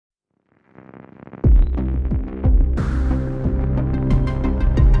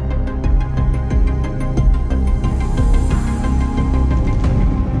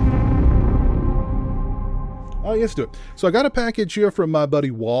Oh, yes, do it. So I got a package here from my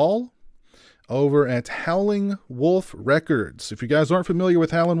buddy Wall over at Howling Wolf Records. If you guys aren't familiar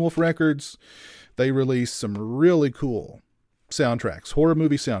with Howlin' Wolf Records, they release some really cool soundtracks, horror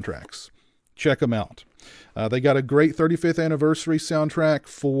movie soundtracks. Check them out. They got a great 35th anniversary soundtrack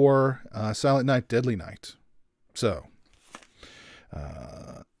for Silent Night, Deadly Night. So,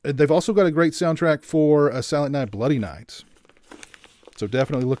 they've also got a great soundtrack for a Silent Night, Bloody Night. So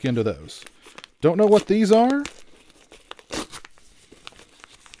definitely look into those. Don't know what these are.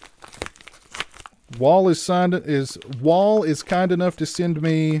 Wall is kind enough to send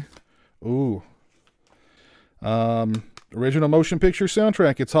me, original motion picture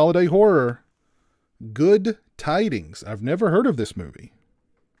soundtrack. It's holiday horror. Good Tidings. I've never heard of this movie.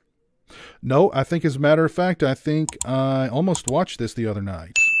 No, I think as a matter of fact, I think I almost watched this the other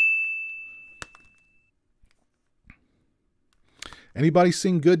night. Anybody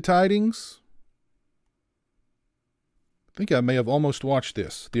seen Good Tidings? I think I may have almost watched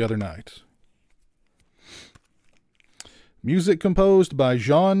this the other night. Music composed by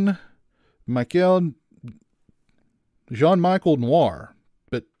Jean-Michel Noir,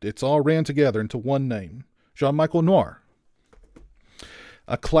 but it's all ran together into one name. Jean-Michel Noir.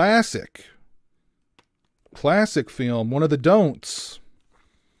 A classic film. One of the don'ts.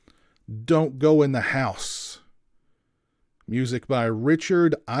 Don't Go in the House. Music by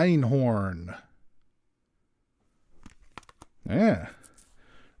Richard Einhorn. Yeah.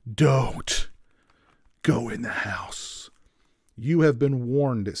 Don't go in the house. You have been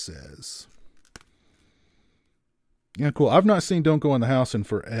warned, it says. Yeah, cool. I've not seen Don't Go in the House in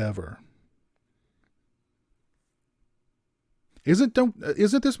forever. Isn't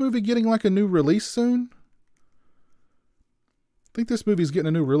this movie getting like a new release soon? I think this movie's getting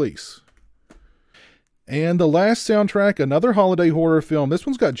a new release. And the last soundtrack, another holiday horror film. This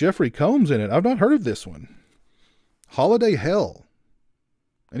one's got Jeffrey Combs in it. I've not heard of this one. Holiday Hell.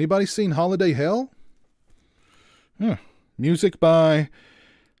 Anybody seen Holiday Hell? Music by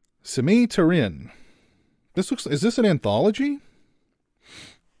Simi Tarin. Is this an anthology?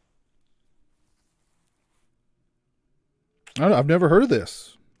 I don't know, I've never heard of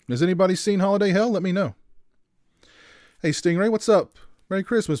this. Has anybody seen Holiday Hell? Let me know. Hey, Stingray, what's up? Merry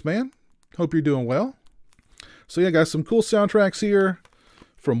Christmas, man. Hope you're doing well. So yeah, guys, some cool soundtracks here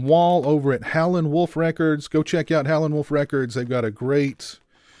from Wall over at Howlin' Wolf Records. Go check out Howlin' Wolf Records. They've got a great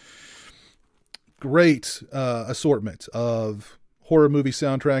assortment of horror movie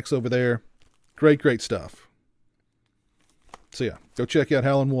soundtracks over there. Great stuff. So yeah, go check out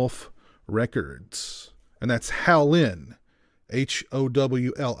Howlin' Wolf Records. And that's Howlin.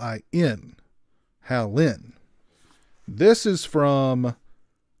 Howlin. Howlin. This is from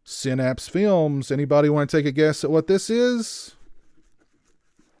Synapse Films. Anybody want to take a guess at what this is?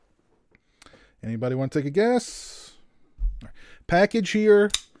 Anybody want to take a guess? Package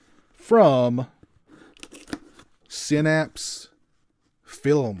here from Synapse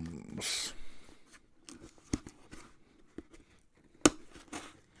Films.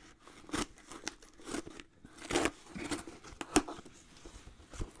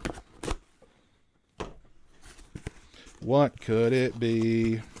 What could it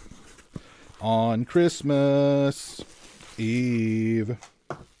be on Christmas Eve?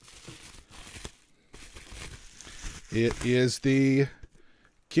 It is the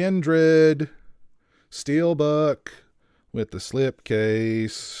Kindred Steelbook with the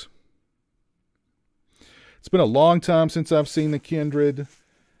slipcase. It's been a long time since I've seen the Kindred.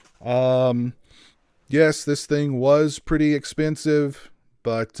 Yes, this thing was pretty expensive,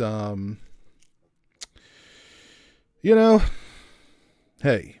 but you know,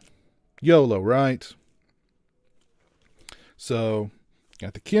 hey, YOLO, right? So,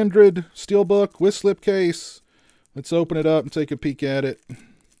 got the Kindred Steelbook with slipcase. Let's open it up and take a peek at it.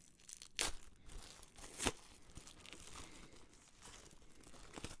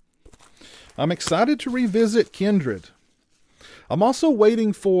 I'm excited to revisit Kindred. I'm also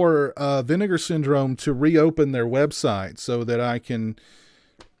waiting for Vinegar Syndrome to reopen their website so that I can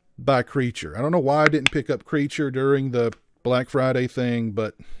buy Creature. I don't know why I didn't pick up Creature during the Black Friday thing,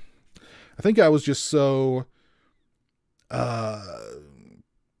 but I think I was just so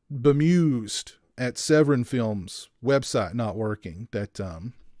bemused at Severin Films' website not working that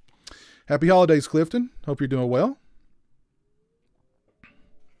happy holidays, Clifton. Hope you're doing well.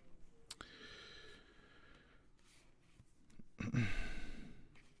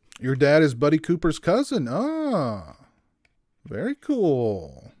 Your dad is Buddy Cooper's cousin. Ah, very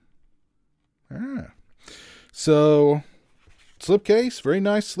cool. Ah. So, slipcase, very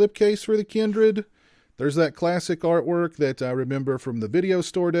nice slipcase for the Kindred. There's that classic artwork that I remember from the video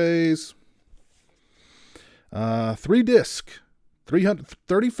store days. 3 disc,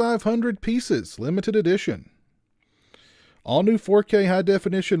 3,500 pieces, limited edition. All new 4K high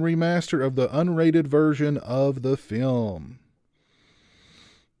definition remaster of the unrated version of the film.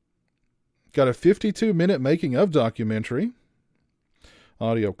 Got a 52-minute making of documentary,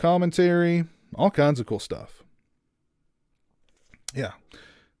 audio commentary, all kinds of cool stuff. Yeah.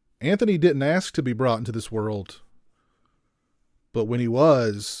 Anthony didn't ask to be brought into this world, but when he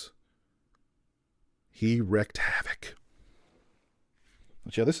was, he wreaked havoc.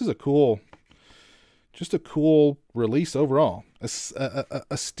 But yeah, this is just a cool release overall. A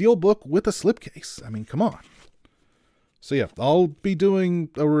steel book with a slipcase. I mean, come on. So yeah, I'll be doing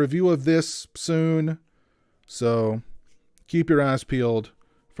a review of this soon. So keep your eyes peeled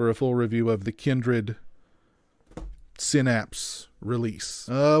for a full review of the Kindred Synapse release.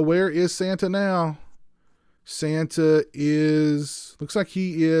 Where is Santa now? Santa is, looks like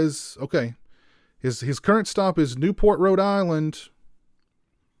he is, okay. His current stop is Newport, Rhode Island.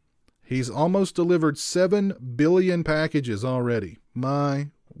 He's almost delivered 7 billion packages already. My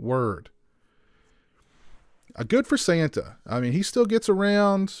word. Good for Santa. I mean, he still gets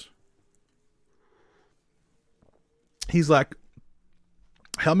around. He's like,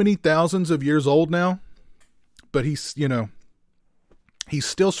 how many thousands of years old now? But he's, you know, he's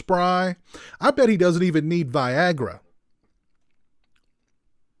still spry. I bet he doesn't even need Viagra.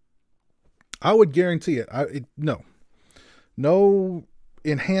 I would guarantee it. No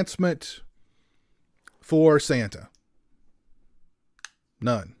enhancement for Santa.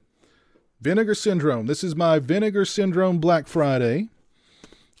 None. Vinegar Syndrome. This is my Vinegar Syndrome Black Friday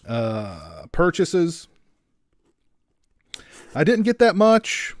purchases. I didn't get that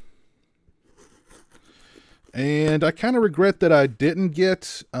much. And I kind of regret that I didn't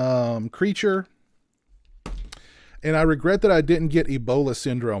get Creature. And I regret that I didn't get Ebola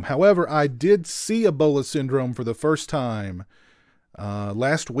Syndrome. However, I did see Ebola Syndrome for the first time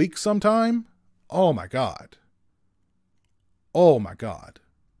last week sometime. Oh my God. Oh my God.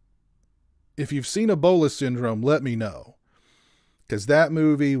 If you've seen Ebola Syndrome, let me know. Because that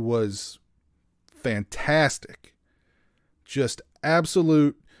movie was fantastic. Just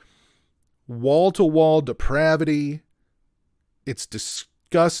absolute wall-to-wall depravity. It's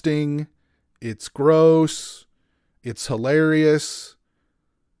disgusting. It's gross. It's hilarious.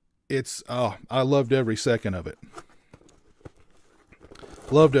 I loved every second of it.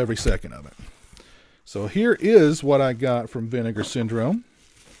 Loved every second of it. So here is what I got from Vinegar Syndrome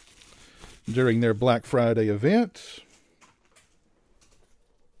during their Black Friday event.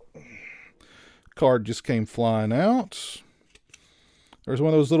 Card just came flying out. There's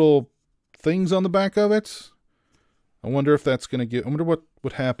one of those little things on the back of it. I wonder if that's going to get... I wonder what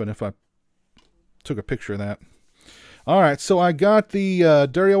would happen if I took a picture of that. All right, so I got the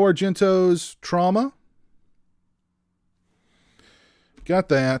Dario Argento's Trauma. Got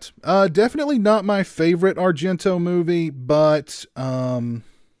that. Definitely not my favorite Argento movie, but I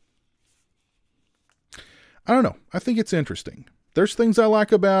don't know. I think it's interesting. There's things I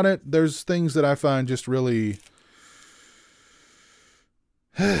like about it. There's things that I find just really,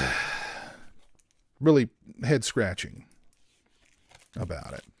 really head-scratching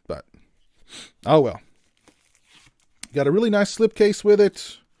about it. But, oh well. Got a really nice slipcase with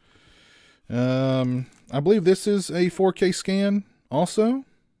it. I believe this is a 4K scan also.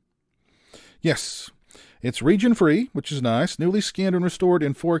 Yes. It's region-free, which is nice. Newly scanned and restored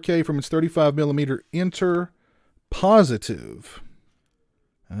in 4K from its 35mm Enter Positive.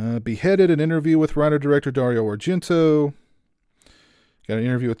 Beheaded, an interview with writer-director Dario Argento. Got an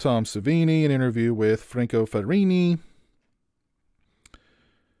interview with Tom Savini, an interview with Franco Farini.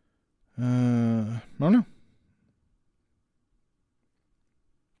 I don't know.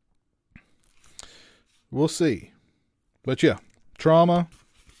 We'll see. But yeah, Trauma.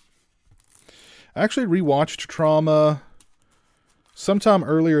 I actually rewatched Trauma sometime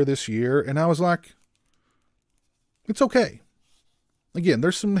earlier this year, and I was like, it's okay. Again,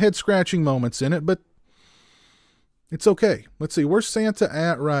 there's some head-scratching moments in it, but it's okay. Let's see, where's Santa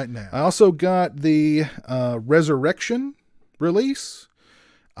at right now? I also got the Resurrection release.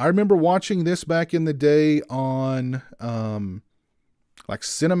 I remember watching this back in the day on like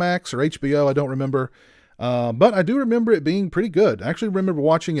Cinemax or HBO, I don't remember. But I do remember it being pretty good. I actually remember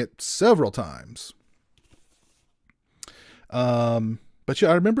watching it several times. But yeah,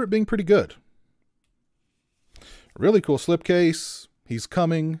 I remember it being pretty good. Really cool slipcase. He's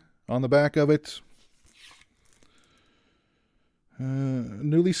coming on the back of it.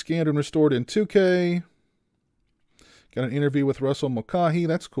 Newly scanned and restored in 2K. Got an interview with Russell Mulcahy.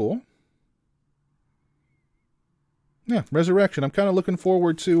 That's cool. Yeah, Resurrection. I'm kind of looking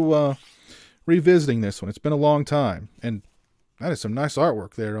forward to revisiting this one. It's been a long time, and that is some nice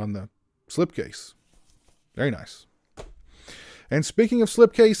artwork there on the slipcase. Very nice. And speaking of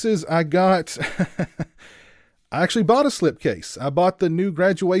slipcases, I actually bought a slipcase. I bought the new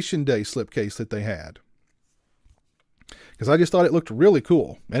graduation day slipcase that they had, because I just thought it looked really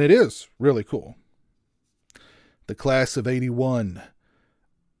cool, and it is really cool. The class of '81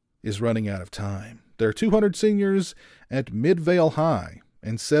 is running out of time. There are 200 seniors at Midvale High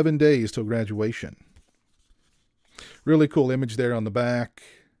and 7 days till graduation. Really cool image there on the back.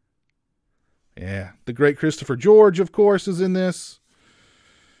 Yeah, the great Christopher George, of course, is in this.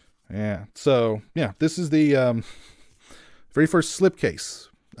 Yeah, so, yeah, this is the very first slipcase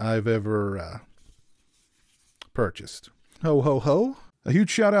I've ever purchased. Ho, ho, ho. A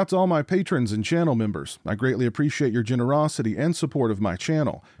huge shout out to all my patrons and channel members. I greatly appreciate your generosity and support of my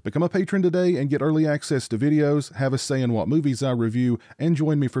channel. Become a patron today and get early access to videos, have a say in what movies I review, and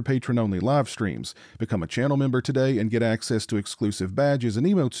join me for patron-only live streams. Become a channel member today and get access to exclusive badges and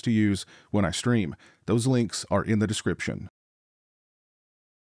emotes to use when I stream. Those links are in the description.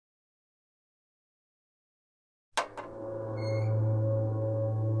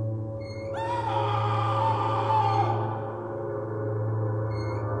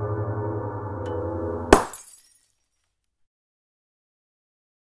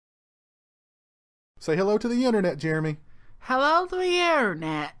 Say hello to the internet, Jeremy. Hello to the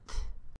internet.